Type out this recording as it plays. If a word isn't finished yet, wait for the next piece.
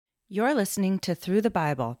You're listening to Through the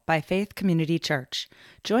Bible by Faith Community Church.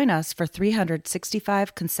 Join us for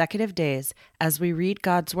 365 consecutive days as we read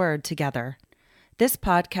God's Word together. This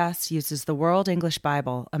podcast uses the World English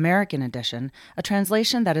Bible, American Edition, a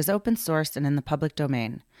translation that is open source and in the public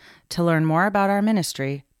domain. To learn more about our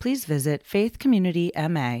ministry, please visit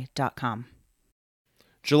faithcommunityma.com.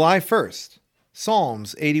 July 1st,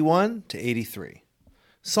 Psalms 81 to 83.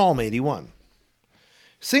 Psalm 81.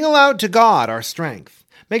 Sing aloud to God, our strength.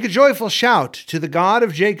 Make a joyful shout to the God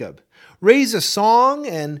of Jacob. Raise a song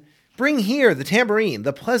and bring here the tambourine,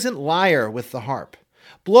 the pleasant lyre with the harp.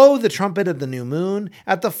 Blow the trumpet at the new moon,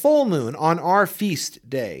 at the full moon on our feast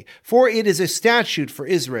day, for it is a statute for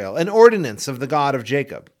Israel, an ordinance of the God of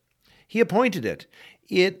Jacob. He appointed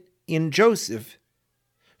it in Joseph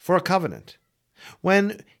for a covenant.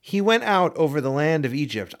 When he went out over the land of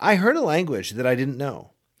Egypt, I heard a language that I didn't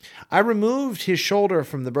know. I removed his shoulder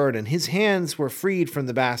from the burden. His hands were freed from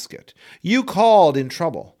the basket. You called in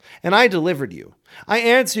trouble, and I delivered you. I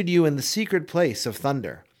answered you in the secret place of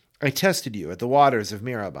thunder. I tested you at the waters of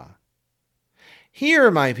Meribah. Hear,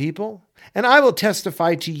 my people, and I will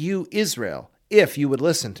testify to you, Israel, if you would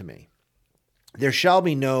listen to me. There shall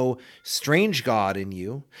be no strange god in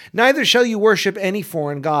you, neither shall you worship any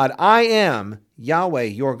foreign god. I am Yahweh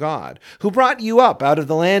your God, who brought you up out of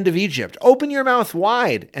the land of Egypt. Open your mouth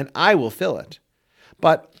wide, and I will fill it.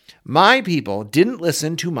 But my people didn't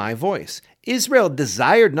listen to my voice. Israel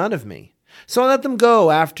desired none of me. So I let them go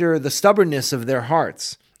after the stubbornness of their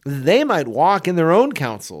hearts. They might walk in their own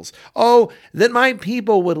counsels. Oh, that my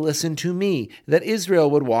people would listen to me, that Israel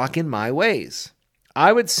would walk in my ways.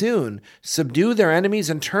 I would soon subdue their enemies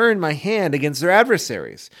and turn my hand against their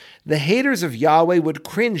adversaries. The haters of Yahweh would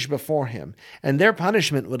cringe before him, and their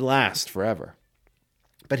punishment would last forever.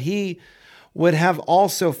 But he would have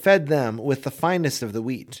also fed them with the finest of the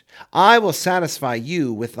wheat. I will satisfy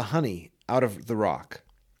you with the honey out of the rock.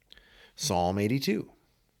 Psalm 82.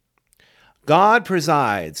 God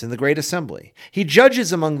presides in the great assembly. He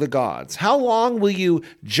judges among the gods. How long will you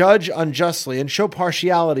judge unjustly and show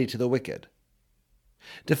partiality to the wicked?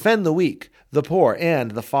 Defend the weak, the poor,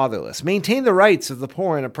 and the fatherless. Maintain the rights of the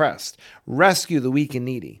poor and oppressed. Rescue the weak and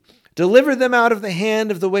needy. Deliver them out of the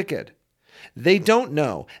hand of the wicked. They don't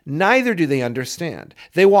know, neither do they understand.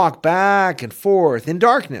 They walk back and forth in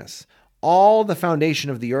darkness. All the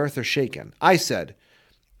foundation of the earth are shaken. I said,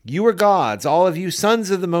 you are gods, all of you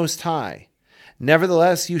sons of the Most High.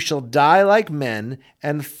 Nevertheless, you shall die like men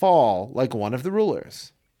and fall like one of the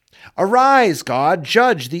rulers. Arise, God,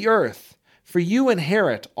 judge the earth. For you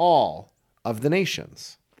inherit all of the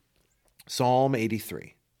nations. Psalm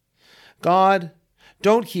 83. God,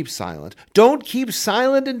 don't keep silent. Don't keep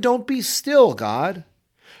silent and don't be still, God.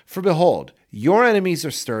 For behold, your enemies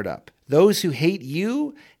are stirred up. Those who hate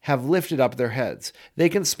you have lifted up their heads. They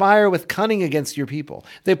conspire with cunning against your people.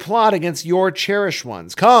 They plot against your cherished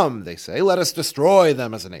ones. Come, they say, let us destroy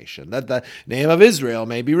them as a nation, that the name of Israel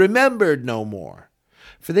may be remembered no more.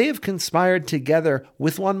 For they have conspired together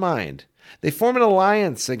with one mind. They form an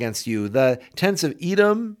alliance against you, the tents of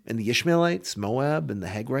Edom and the Ishmaelites, Moab and the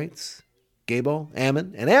Hagrites, Gebal,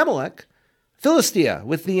 Ammon, and Amalek, Philistia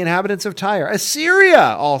with the inhabitants of Tyre. Assyria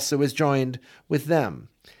also is joined with them.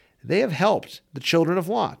 They have helped the children of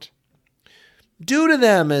Lot. Do to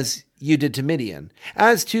them as you did to Midian,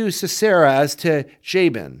 as to Sisera, as to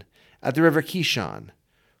Jabin at the river Kishon,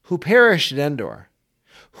 who perished at Endor,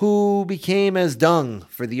 who became as dung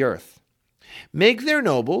for the earth. Make their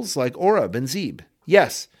nobles like Oreb and Zeb.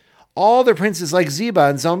 Yes, all their princes like Zebah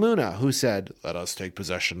and Zalmunna, who said, let us take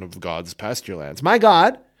possession of God's pasture lands. My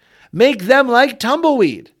God, make them like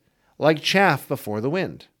tumbleweed, like chaff before the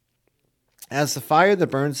wind. As the fire that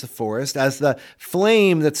burns the forest, as the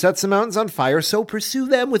flame that sets the mountains on fire, so pursue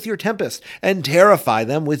them with your tempest and terrify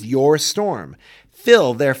them with your storm.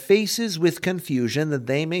 Fill their faces with confusion that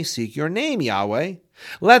they may seek your name, Yahweh.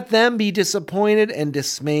 Let them be disappointed and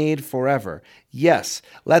dismayed forever. Yes,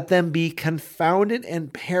 let them be confounded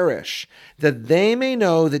and perish, that they may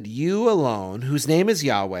know that you alone, whose name is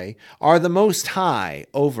Yahweh, are the Most High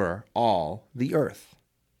over all the earth.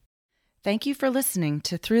 Thank you for listening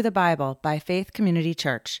to Through the Bible by Faith Community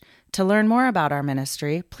Church. To learn more about our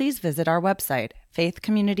ministry, please visit our website,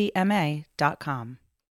 faithcommunityma.com.